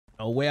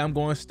No way I'm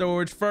going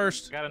storage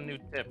first. Got a new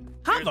tip.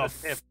 How Here's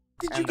the tip.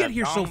 did you And get the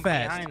here so dome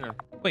fast? behind him.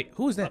 Wait,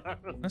 who is that?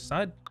 That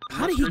side?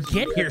 How did he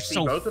get here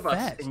so both of us,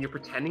 fast? and you're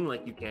pretending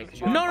like you can't.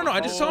 No. I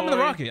just saw him in the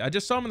rocket. I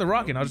just saw him in the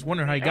rocket. And I was just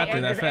wondering how he got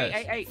there that fast.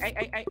 Hey.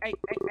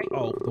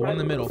 Oh, the one in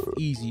the middle.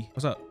 Easy.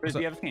 What's up? What's Do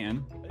up? you have a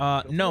scan?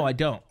 No, I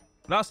don't.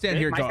 But I'll stand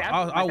here, My guard. stab?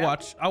 I'll My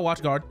watch. I'll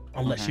watch guard.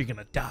 Unless Okay. you're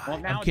gonna die. Well,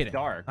 now I'm kidding. it's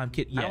dark. I'm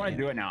kidding. I Yeah. don't want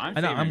to do it now. I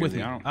know. I'm with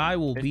you. I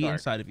will It's be dark.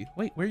 inside of you.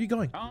 Wait, where are you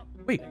going? Oh,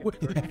 Wait.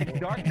 it's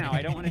dark now.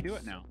 I don't want to do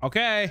it now.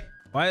 Okay.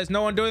 Why is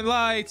no one doing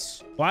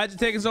lights? Why is it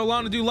taking so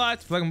long to do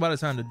lights? I feel like I'm about to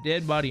find a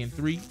dead body in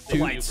 3, 2.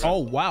 Lights. Oh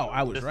wow,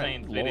 I was Just right.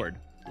 saying, sweetie. Lord.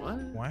 What?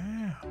 Wow.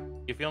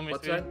 You feel me,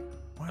 What's sweetie? that?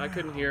 Wow. I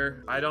couldn't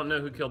hear. I don't know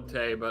who killed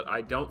Tay, but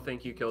I don't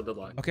think you killed the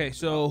light. Okay,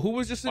 so who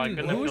was just Why in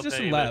couldn't who I was feel just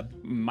in David?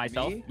 lab?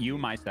 Myself, Me? you,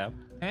 myself.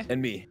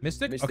 And me.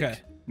 Mystic? Mystic. Okay.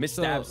 Miss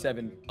So- Stab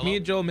 7. Me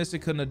and Joel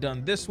Mystic couldn't have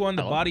done this one.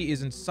 The Hello? body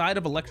is inside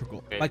of electrical,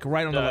 Okay, like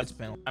right on the uh, lights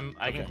panel.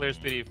 I can clear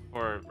Speedy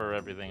for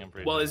everything. I'm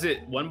pretty Well, sure. is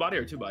it one body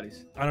or two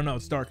bodies? I don't know.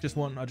 It's dark. Just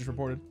one. I just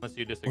reported. Unless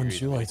you disagree.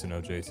 Wouldn't you like to know,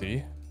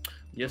 JT?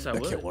 Yes, I The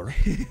would. killer.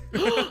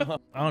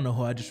 I don't know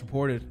who I just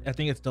reported. I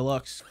think it's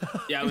Deluxe.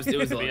 Yeah, it was. It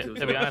was. To be,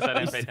 to be honest, I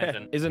didn't pay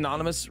attention. Is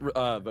Anonymous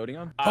voting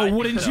on? Oh,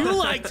 wouldn't you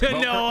like to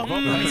know?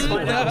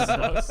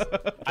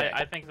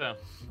 I think so.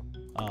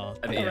 Oh,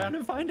 Come around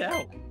and find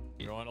out.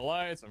 I'm going to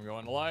lights. I'm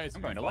going to lights.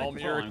 I'm going to Follow lights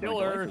me, as well. you're a I'm going to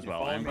killer. lights as well.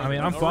 Follow me, I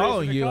mean, I'm no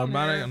following reason to you. come I'm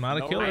not a- here. I'm not a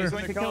No killer. reason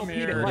Going to to come kill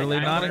here. Peter. literally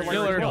I not a don't know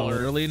killer. where you're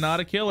Literally not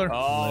a killer.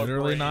 Oh,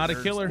 Literally great. not a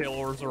There's killer.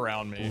 Killers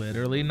around me.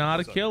 Literally not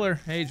a killer.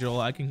 Hey, Joel,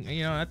 I can.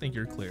 I think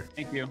you're clear.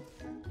 Thank you.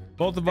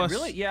 Both of I us.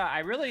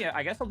 really,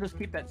 I guess I'll just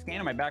keep that scan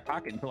in my back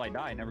pocket until I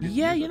die. Never. get to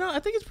Yeah, use it. I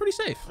think it's pretty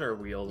safe. Our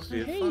wheels,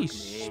 dude. Hey, Fuck me.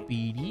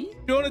 Speedy.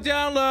 Doing a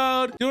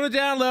download. Doing a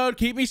download.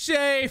 Keep me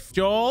safe.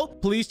 Joel,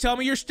 please tell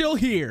me you're still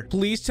here.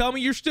 Please tell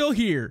me you're still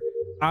here.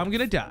 I'm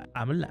gonna die.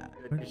 I'm alive.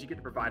 Because you get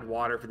to provide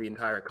water for the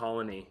entire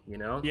colony, you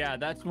know? Yeah,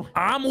 that's.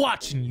 I'm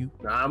watching you.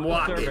 I'm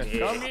watching Service. it.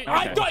 Come here.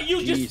 I thought you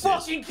just Jesus.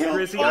 fucking killed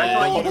Grizzy, I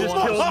thought you just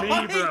killed me,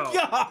 my bro.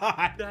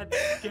 God. That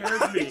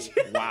scared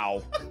me.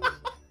 Wow.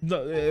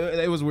 No,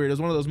 it was weird. It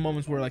was one of those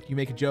moments where like you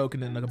make a joke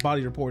and then like a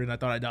body reported and I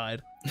thought I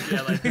died.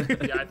 Yeah,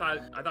 I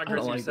thought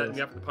Grizzy like was setting this.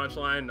 me up for the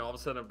punchline, and all of a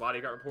sudden a body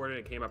got reported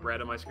and it came up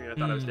red on my screen. I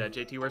thought I was dead.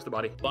 JT, where's the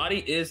body? Body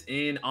is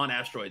on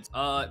asteroids.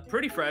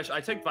 Pretty fresh. I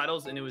took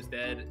vitals and it was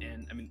dead,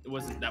 and I mean it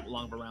wasn't that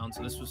long of a round,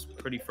 so this was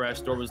pretty fresh.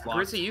 Door was locked.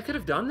 Grizzy, you could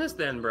have done this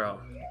then, bro.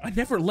 I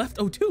never left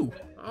O2.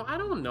 Oh, I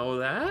don't know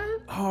that.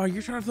 Oh,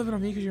 you're trying to flip it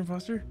on me because you're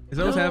imposter? Is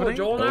that what's happening?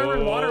 Joel and I were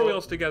in water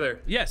wheels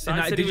together. Yes. Sign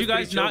And said did he you was guys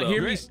pretty chill, not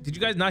hear though. me? Did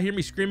you guys not hear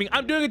me screaming?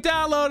 I'm doing a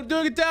download. I'm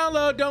doing a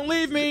download. Don't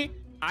leave me.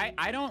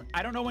 I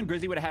don't know when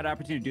Grizzy would have had an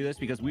opportunity to do this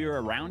because we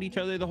were around each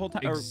other the whole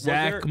time. Or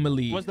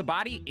Exactly. Was the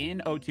body in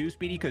O2,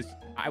 Speedy? Because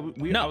I was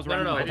No, around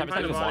no, the whole I time. didn't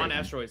find it was body. on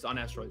asteroids. On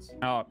asteroids.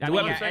 Oh, I What mean,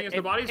 I'm yeah, saying is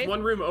the body's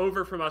one room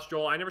over from us,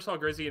 Joel. I never saw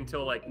Grizzy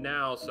until like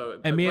now, so.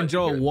 And me and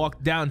Joel walked.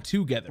 walked down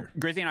together.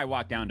 Grizzy and I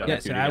walked down to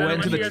Yes, O2 and I together.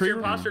 went to the tree Your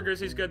room. imposter,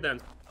 Grizzy's good then.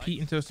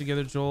 Pete and Toast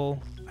together,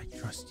 Joel. I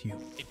trust you.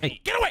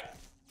 Hey, get away!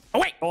 Oh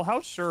wait! Well,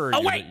 how sure are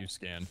Oh, you wait. that you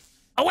scanned?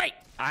 Oh wait!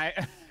 I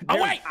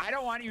Oh, wait! I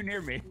don't want you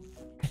near me.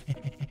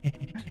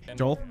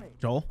 Joel,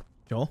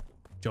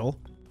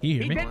 you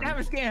hear He me? didn't have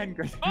a scan.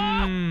 Grizzy.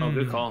 Oh,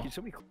 good call.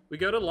 We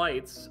go to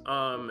lights,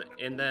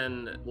 and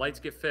then lights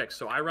get fixed.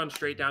 So I run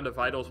straight down to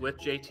vitals with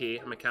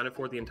JT. I'm accounted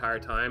for the entire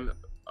time.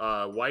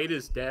 White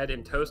is dead,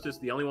 and Toast is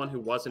the only one who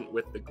wasn't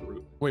with the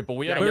group. Wait, but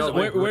we Yeah, had I know, a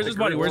but- Where's his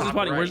body? Where's his Top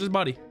body? right. Where's his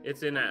body?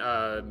 It's in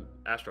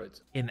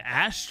asteroids. In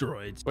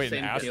asteroids. wait,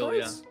 Same an deal,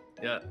 yeah. asteroids?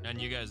 Yeah.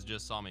 And you guys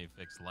just saw me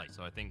fix light,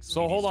 so I think.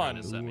 So hold Speedy's on.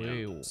 trying to set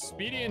me up. Wait,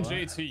 Speedy and what?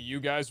 JT, you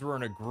guys were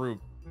in a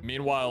group.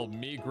 Meanwhile,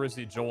 me,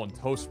 Grizzy, Joel, and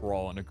Toast were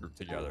all in a group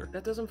together.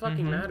 That doesn't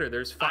fucking matter.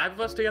 There's 5 of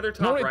us together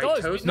top No, it right.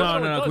 does. Toast. No,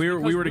 it does, we were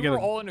because together.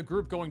 all in a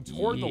group going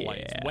toward the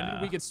lights. When did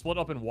Yeah. we get split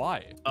up and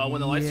why?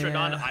 When the lights turned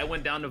on, Yeah. I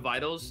went down to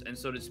vitals, and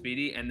so did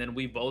Speedy, and then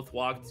we both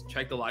walked,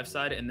 checked the life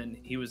side, and then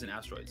he was in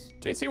asteroids.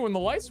 JT, when the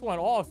lights went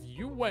off,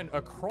 you went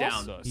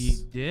across Down. us.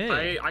 He did.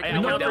 I I can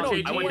went account down- for I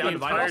JT went the down to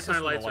entire vitals time when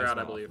the lights are lights out, I went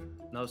off. believe.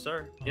 No,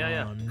 sir.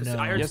 Yeah. Oh, Because no.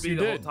 I heard Yes, Speedy you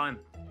the whole did. time.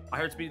 I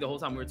heard Speedy the whole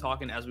time. We were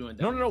talking as we went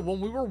No, down. no, no. When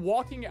we were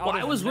walking out, Well,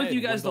 of I was with med,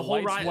 you guys when the whole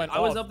lights ride. went I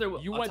was off, up there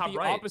You on went top the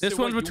right. opposite This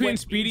way. one's You between went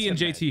Speedy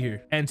and into JT med.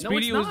 here. And No,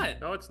 Speedy it's was.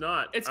 not. No, it's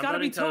not. It's I'm gotta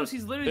be voting Toast.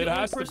 He's literally It the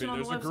only has to be. person on the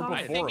There's a left group of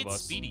side. I four. think of it's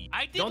us. Speedy.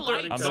 I did Don't light,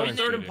 third- I'm don't voting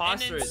third Speedy.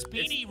 imposter. and then It's-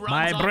 Speedy runs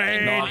My off brain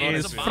and No, I'm finds voting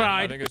is the Speedy. body.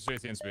 fried. I think it's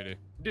JT and Speedy.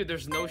 Dude,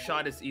 there's no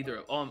shot it's either.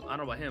 I don't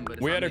know about him, but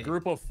it's We not had a me.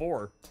 group of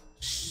 4.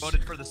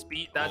 Voted for the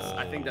speed.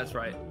 I think that's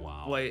right.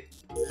 Wow. Wait.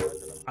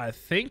 I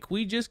think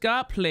we just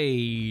got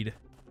played.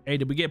 Hey,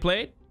 did we get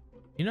played?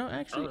 You know,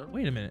 actually, know.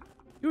 wait a minute.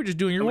 You were just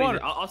doing your I mean, water.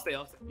 I'll stay.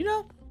 I'll stay. You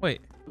know,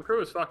 wait. The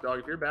crew is fucked, dog.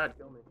 If you're bad,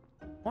 kill me.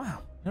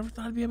 Wow, never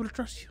thought I'd be able to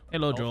trust you.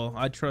 Hello, Joel.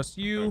 I trust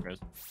you. Grizz.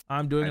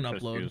 I'm doing I an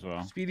trust you upload. as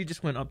well. Speedy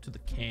just went up to the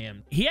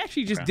cam. He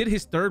actually just Okay. did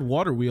his 3rd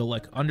water wheel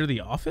like under the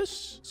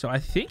office. So I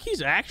think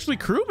he's actually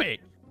crewmate.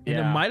 And it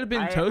Yeah. might have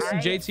been Toast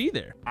and JT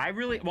there.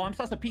 Well, I'm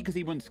supposed to Pete because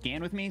he wouldn't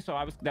scan with me, so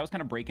that was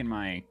kind of breaking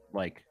my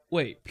like.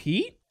 Wait,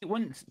 Pete?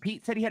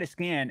 Pete said he had a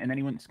scan and then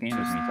he wouldn't scan with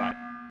me.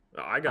 So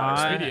Oh, I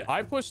got it. Speedy,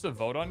 I pushed a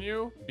vote on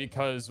you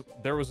because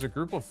there was a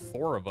group of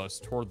 4 of us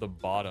toward the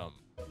bottom.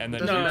 And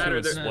then Doesn't you two matter.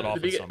 had split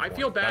off at some I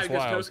feel point. bad That's because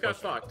why I was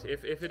Toast got pushing.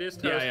 fucked. If it is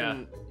Toast, Yeah.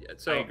 and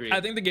so I agree.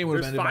 I think the game would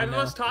have there's ended 5 by of now.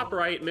 us top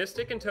right.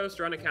 Mystic and Toast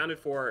are unaccounted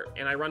for,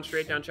 and I run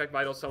straight down, check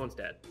vitals, someone's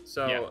dead.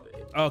 So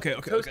Okay.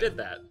 Toast did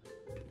that.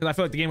 Because I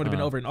feel like the game would have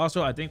been over. And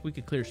also, I think we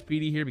could clear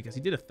Speedy here because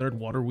he did a 3rd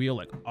water wheel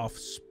like off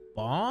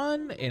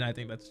spawn, and I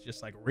think that's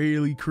just like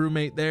really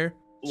crewmate there.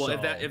 Well, So,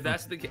 if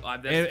that's the case,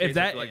 if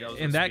that was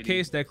in with that Speedy.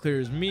 case, that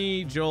clears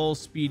me, Joel,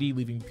 Speedy,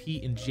 leaving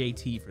Pete and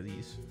JT for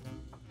these.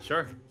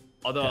 Sure.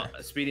 Although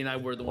Speedy and I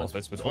were the Well, ones, if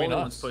it's the between only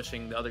ones us.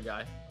 pushing the other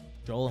guy.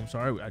 Joel, I'm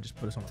sorry, I just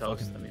put us on a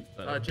Toast, fucking I mean.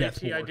 death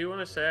JT, I horde. do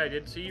want to say I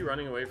did see you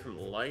running away from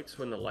lights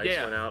when the lights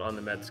Yeah. went out on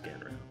the med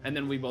scanner. And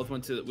then we both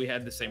we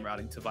had the same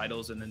routing to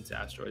vitals and then to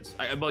asteroids.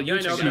 Well, Yeah, I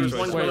know, checked but there was asteroids.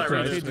 one Wait, wheel that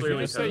ran JT, is did you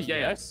clearly just say Toast. Yeah,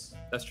 yes?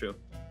 That's true.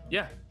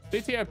 Yeah.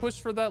 JT, I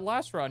pushed for that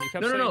last round. You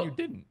kept No, saying no. you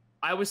didn't.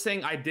 I was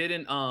saying I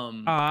didn't.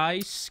 I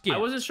skipped. I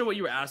wasn't sure what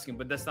you were asking,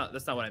 but that's not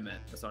what I meant.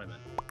 That's not what I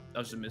meant. That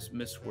was just a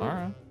misword. All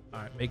right. All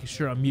right, making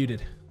sure I'm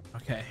muted.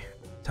 Okay,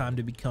 time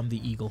to become the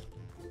eagle.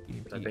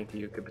 I think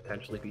you could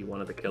potentially be one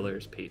of the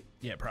killers, Pete.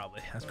 Yeah,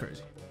 probably. That's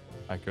crazy.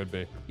 I could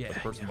be. Yeah, But the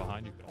person yeah.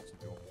 behind you could also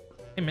do it.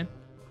 Hey, man.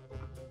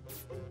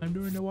 I'm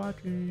doing the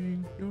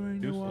watching. Doing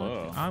the Too watching.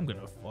 slow. I'm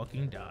gonna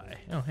fucking die.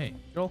 Oh, hey,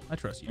 Joel, I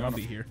trust you. I'll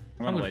be here.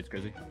 Come I'm on, gonna- lights,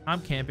 Grizzy.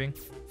 I'm camping.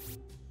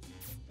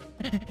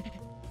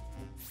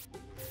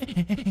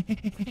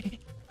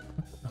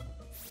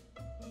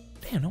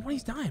 Damn,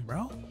 nobody's dying,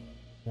 bro.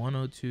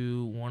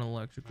 102, 1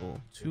 electrical,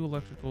 2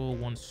 electrical,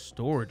 1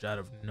 storage out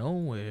of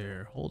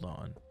nowhere. Hold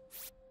on.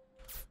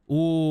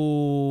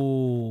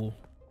 Ooh.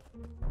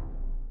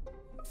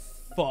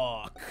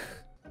 Fuck.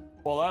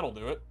 Well, that'll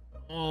do it.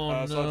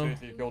 Oh, So no.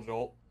 JT killed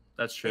Joel.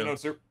 That's Hey, true. no,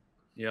 soup.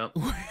 Yep.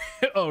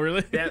 Oh,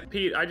 really? Yeah,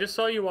 Pete, I just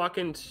saw you walk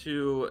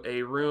into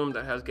a room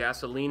that has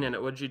gasoline in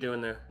it. What'd you do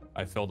in there?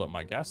 I filled up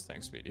my gas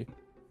tank, Speedy.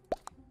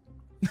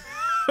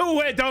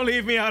 Wait, don't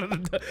leave me out of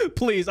the...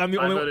 Please, I'm the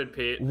I only... voted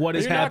Pete. What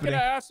is You're happening? not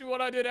gonna ask me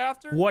what I did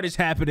after? What is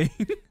happening?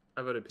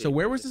 I voted Pete. So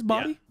where was this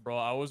body? Bro,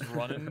 I was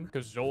running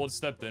because Joel had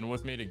stepped in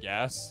with me to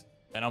gas,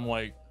 and I'm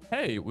like,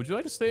 hey, would you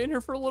like to stay in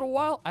here for a little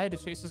while? I had to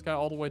chase this guy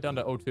all the way down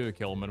to O2 to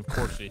kill him, and of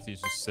course JT's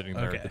just sitting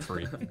there at the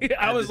tree.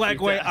 I was like,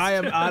 wait, I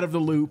am out of the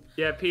loop.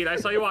 Yeah, Pete, I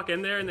saw you walk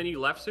in there and then you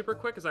left super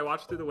quick as I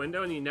watched through the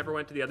window and you never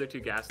went to the other 2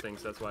 gas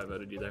things. That's why I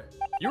voted you there.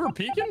 You were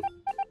peeking?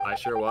 I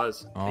sure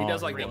was. He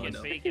does like really?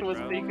 that window. He was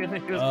speaking.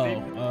 He was Oh,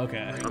 speaking.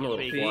 okay. I'm a little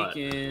slut.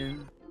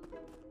 Peeking.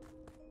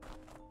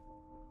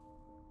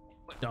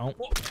 Don't.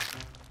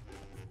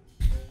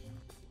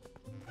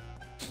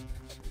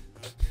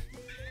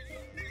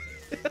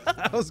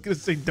 I was gonna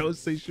say, don't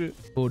say shit.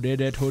 Who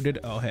did it? Who did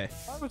it? Oh, hey.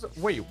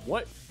 Wait,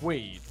 what?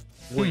 Wait.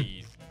 Where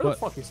the What?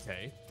 fuck is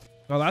Tay?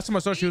 Oh, last time I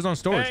saw she was on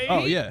storage. Hey.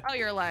 Oh, yeah. Oh,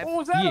 you're alive. What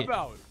was that Yeah.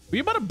 about? Were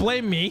you about to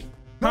blame me?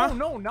 No, Huh?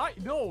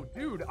 no,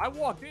 dude. I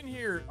walked in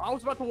here. I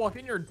was about to walk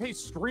in here and Tay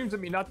screams at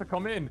me not to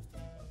come in.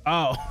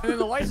 Oh. And then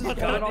the lights just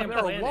got on there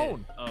Planet.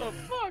 alone. Oh.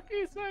 Fuck,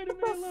 he said to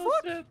me a little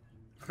shit.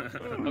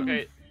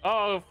 Okay.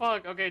 Oh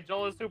fuck. Okay,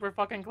 Joel is super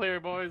fucking clear,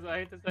 boys. I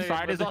hate to say.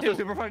 Side it, is but also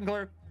super fucking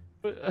clear.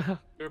 we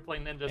were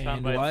playing ninja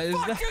And soundbites. why is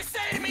that?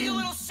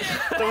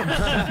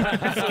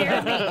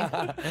 Scared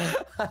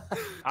me.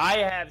 I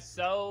have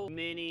so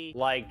many,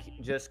 like,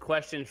 just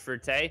questions for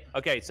Tay.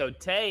 Okay, so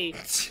Tay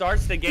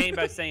starts the game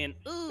by saying,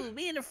 ooh,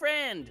 me and a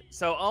friend.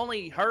 So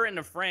only her and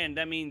a friend,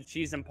 that means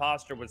she's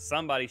imposter with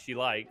somebody she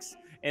likes.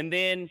 And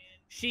then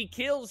she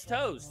kills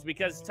Toast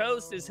because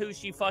Toast is who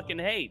she fucking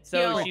hates. So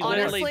Yo, she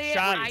literally honestly,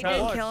 shot I Toast.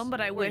 didn't kill him, but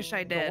I wish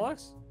I did.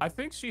 Deluxe? I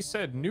think she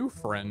said new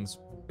friends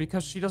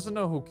because she doesn't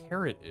know who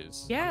Carrot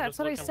is. Yeah, I'm that's just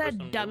what I looking for said,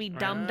 some dummy new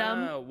dum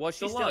dum. Oh, well,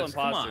 she's Deluxe,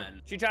 still come imposter.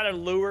 on. She tried to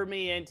lure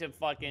me into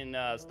fucking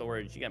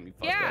storage. She got me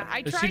fucked Yeah, up. I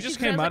She tried just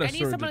to. came I out was of like, I need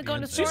storage someone at to go the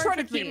into end. She's storage trying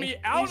to with keep me. me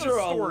out These of are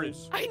all- storage.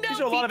 I know. These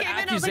are a lot of he came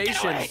in, I was like,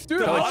 "Get away." accusations. Dude,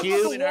 So I was it's about you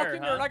to and walk her,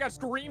 in there and huh? I got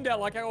screamed at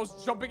like I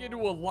was jumping into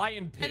a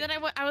lion pit. And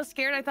then I was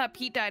scared. I thought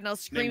Pete died, and I was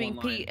screaming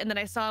one line. Pete. And then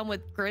I saw him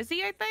with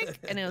Grizzy, I think,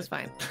 and it was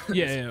fine.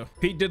 Yeah.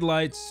 Pete did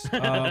lights.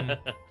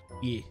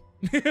 Yeah.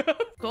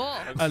 Cool.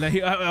 And I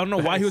don't know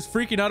why he was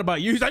freaking out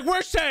about you. He's like,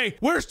 "Where's Tay?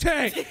 Where's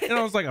Tay?" And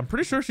I was like, "I'm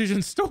pretty sure she's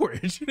in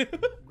storage."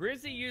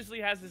 Grizzy usually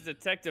has his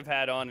detective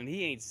hat on, and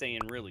he ain't saying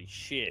really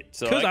shit.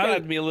 So I Because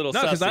gotta be a little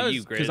sus I of was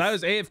you, Grizz. because I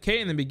was AFK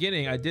in the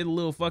beginning. I did a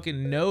little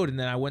fucking node, and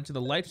then I went to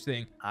the lights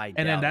thing, I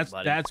and then doubt it,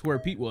 buddy. that's where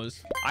Pete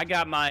was. I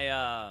got my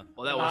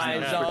Well, that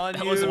Eyes wasn't on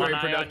that you. wasn't One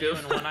very eye on you productive.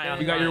 and one eye on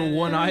You got your mine.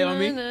 one eye on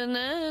me. Na,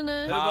 na,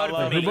 na, na. I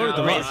love Who you. voted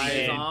the Eyes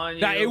lights? on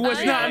Nah, it was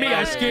I not me. I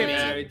love skipped.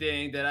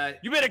 Everything that I.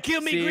 You better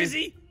kill me, See?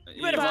 Grizzy.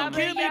 You better Baba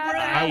fucking kill me, Yaga. bro.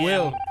 I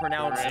will.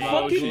 Pronounce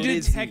Fucking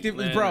detective,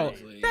 bro.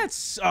 Literally.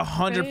 That's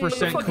 100% What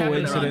the fuck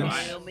happened there?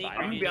 coincidence. Kill me, I'm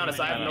gonna be honest,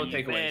 I have no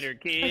takeaways. Better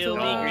kill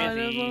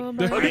me,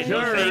 Grizzy. Okay,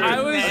 sure.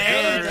 I was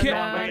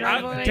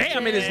AFK.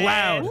 Damn, it is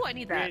loud. Ooh, I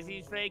need that.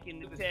 Grizzy's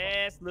faking the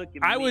test. Look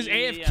at I was me,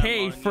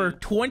 AFK I'm for on you.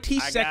 20 I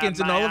got seconds,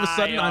 and my all of a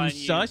sudden eye I'm on you,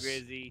 sus.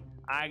 Grizzy.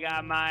 I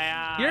got my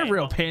eye. You're a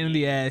real on pain in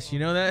the ass. You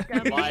know that?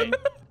 Like,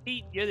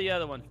 Pete, you're the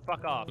other one.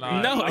 Fuck off.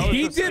 Nah, No, I was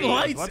he just did saying,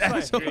 lights. what's that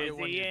asshole. shit?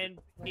 Grizzy and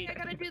Pete. I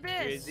gotta do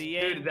this. Grizzy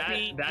Dude, and that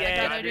Pete. that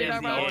Yeah, gotta do is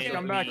that the right. only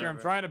Come back here. I'm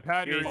trying to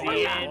pat your Grizzy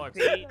ear. and Alex.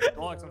 Pete.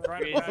 Alex, I'm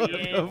trying to pat your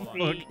Grizzy ear. and What the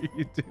fuck are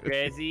you doing?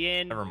 Grizzy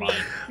and Never mind.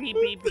 Pete.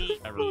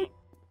 Never mind.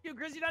 You,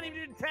 Grizzy, not even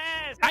doing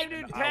tasks. I- Not even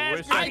doing I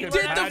tasks. wish I I could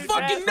did have the had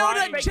fucking that.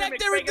 note. I Make checked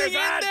your everything fingers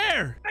in on.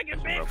 there.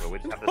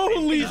 Fucking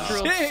Holy This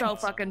drill shit. so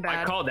fucking I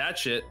bad. called that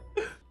shit.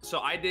 So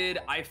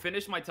I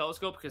finished my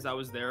telescope because I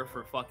was there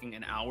for fucking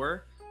an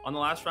hour on the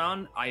last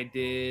round. I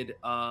did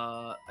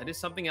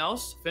something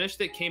else,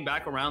 finished it, came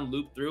back around,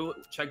 looped through,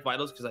 checked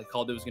vitals because I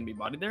called it was gonna be a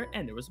body there,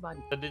 and there was a body.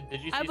 So did you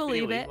see I Speedy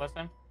believe leave it. last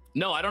time?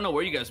 No, I don't know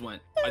where you guys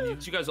went.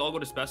 Did you guys all go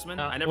to specimen?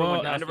 No. I never Well,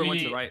 went. I never went to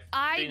Speedy- the right.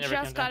 I They never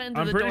just came got down. into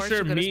I'm the pretty doors sure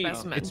to go to me.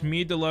 specimen. It's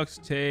me, Deluxe,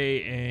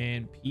 Tay,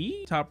 and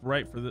P. Top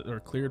right for the or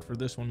cleared for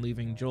this one,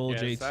 leaving Joel,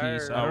 Yes, JT, sir.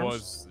 Cyrus. I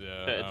was,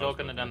 yeah. Joel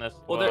couldn't have done this.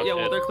 Well,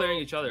 shit. they're clearing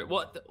each other.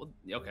 Well,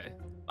 okay.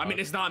 I mean,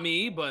 it's not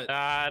me, but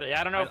Yeah,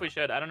 I don't know if we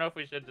should. I don't know if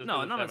we should just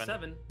no, do not the a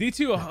 7.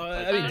 D2,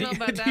 I don't know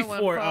about that one,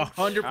 D4, folks. 100%.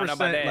 I don't know about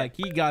that. Like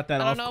he got that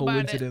I off don't know about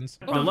it. coincidence.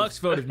 Deluxe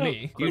voted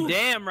me. You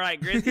damn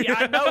right, Grizzy.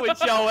 I know it's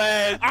your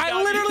ass.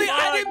 I literally,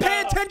 I didn't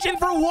pay attention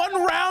for one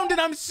round, and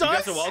I'm You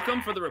sus. guys are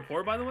welcome for the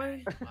report, by the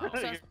way.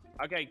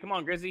 Okay, come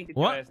on, Grizzy. Get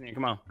What? your ass in here.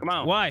 Come on, come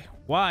on. Why?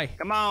 Why?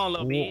 Come on,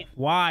 little Pete.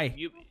 Why?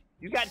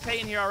 You got Tay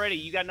in here already.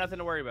 You got nothing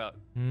to worry about.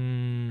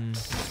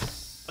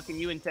 Fucking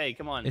you and Tay.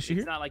 Come on. Is she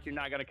It's here? not like you're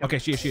not gonna come. Okay,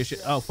 she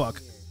is. Oh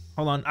fuck.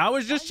 Hold on. I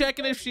was just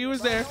checking if she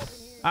was there.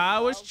 I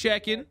was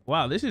checking.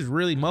 Wow, this is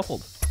really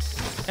muffled.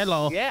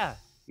 Hello. Yeah.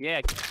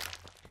 Yeah.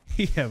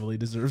 He heavily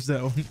deserves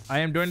that one. I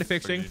am doing the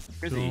fixing.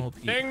 Grizzy. Don't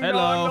peek. Ding Hello.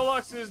 dong,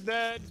 Deluxe is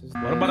dead.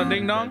 What about a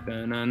ding dong?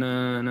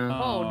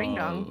 Oh, ding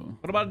dong.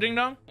 What about a ding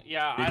dong?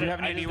 Yeah, Did you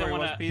have I any just idea where didn't he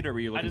was, want Pete, or were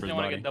you to. I looking just for didn't the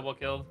want to body? get double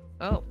killed.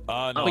 No,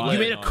 Oh. Wait, I you had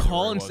made a no idea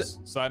call where it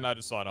instead- was. Side note, I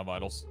just saw it on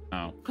vitals.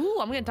 Oh. Ooh,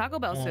 I'm getting Taco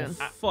Bell Oh, soon.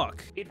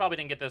 fuck. Pete probably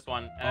didn't get this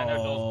one, and I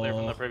know Joel's clear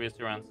from the previous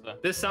 2 rounds. So.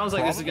 This sounds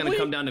like this is gonna Probably.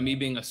 come down to me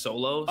being a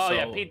solo. Oh so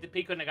yeah, Pete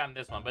couldn't have gotten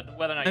this one, but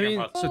whether or not I you're mean,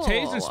 imposter. so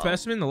Tay's in Oh.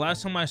 specimen. The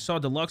last time I saw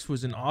Deluxe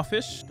was in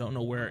office. Don't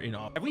know where in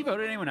office. Have we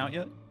voted anyone out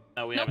yet?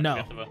 No, we haven't. No. We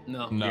have to vote.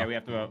 No. No. Yeah, we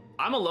have to vote.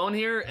 I'm alone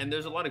here, and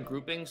there's a lot of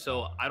grouping,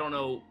 so I don't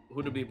know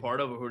who to be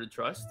part of or who to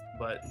trust.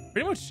 But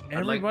Pretty much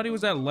everybody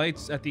was at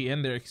lights at the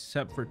end there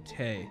except for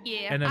Tay.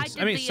 Yeah, And then, I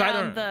did I mean, the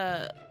Sidearm-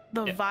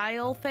 the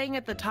vial thing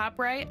at the top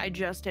right. I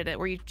just did it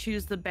where you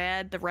choose the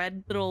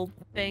red little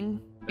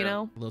thing. You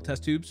know? little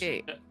test tubes.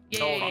 Yeah.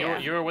 Joel,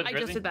 you were with I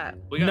Grizzy? just did that.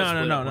 we gotta No.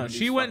 split up one of She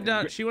these went fucking-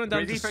 down. She went down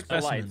to Grizzy fixed the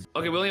specimen. lights.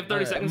 Okay, we only have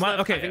 30 seconds left.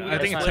 Okay, we I gotta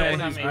think split Tay. up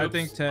one of these I groups.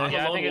 think Tay. I'm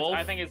Yeah, a lone wolf.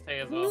 I think it's Tay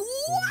as well.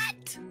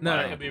 What? No,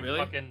 I could be Really?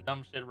 fucking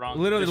dumb shit wrong.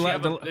 literally,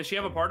 Does she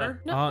have a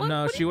partner? Oh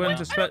no, she went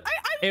to I'm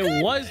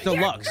It was You're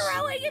Deluxe.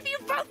 growing if you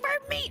vote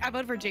for me. I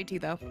voted for JT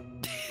though.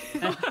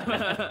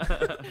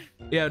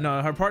 Yeah,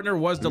 no, her partner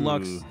was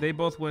Deluxe. They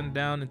both went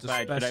down into Should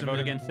I specimen. vote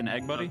against an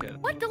egg buddy? Okay.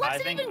 What? Deluxe I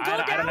didn't think even go I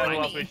down don't know with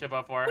who else we me. should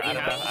vote for. What do I you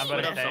don't know. mean? I'm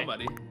Split voting up Tay.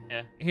 somebody.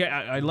 Yeah,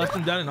 I left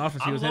him down in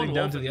office. He I'm was lone heading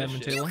down wolf to in the this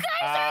admin shit.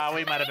 table.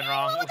 We might have been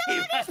wrong.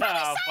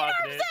 Oh, fuck,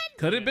 dude.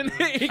 Could have been.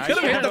 He I could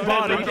have hit the can't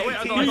body. vote. Wait,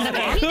 He hold on.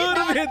 could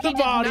have hit the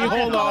body. Not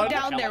Hold go on.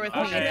 down there with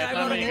me. Okay, I it's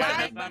not voted me,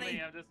 last. it's not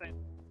me, I'm just saying.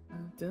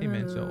 Hey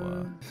man,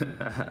 so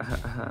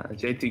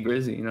JT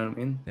Grizzy, you know what I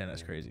mean? yeah,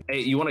 that's crazy.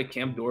 Hey, you want to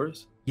camp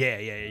doors? Yeah.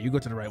 You go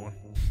to the right one.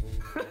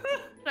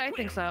 I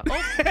think so.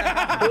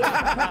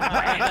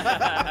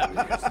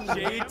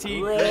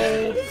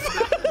 JT.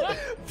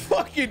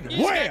 Fucking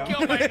wham!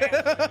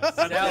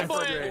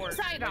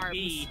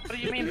 Sidearms. What do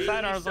you mean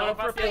sidearms? What if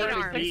I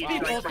Sidearms. 36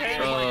 people Tay?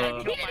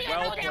 He didn't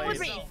even go down with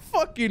me.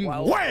 Fucking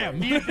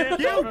wham! You did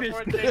You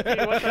before just-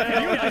 JT, what the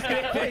hell? You just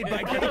get paid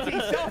by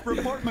JT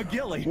self-report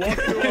McGilly.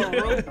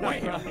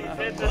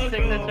 Did the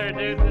signature,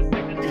 dude. The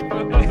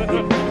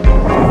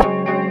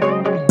signature.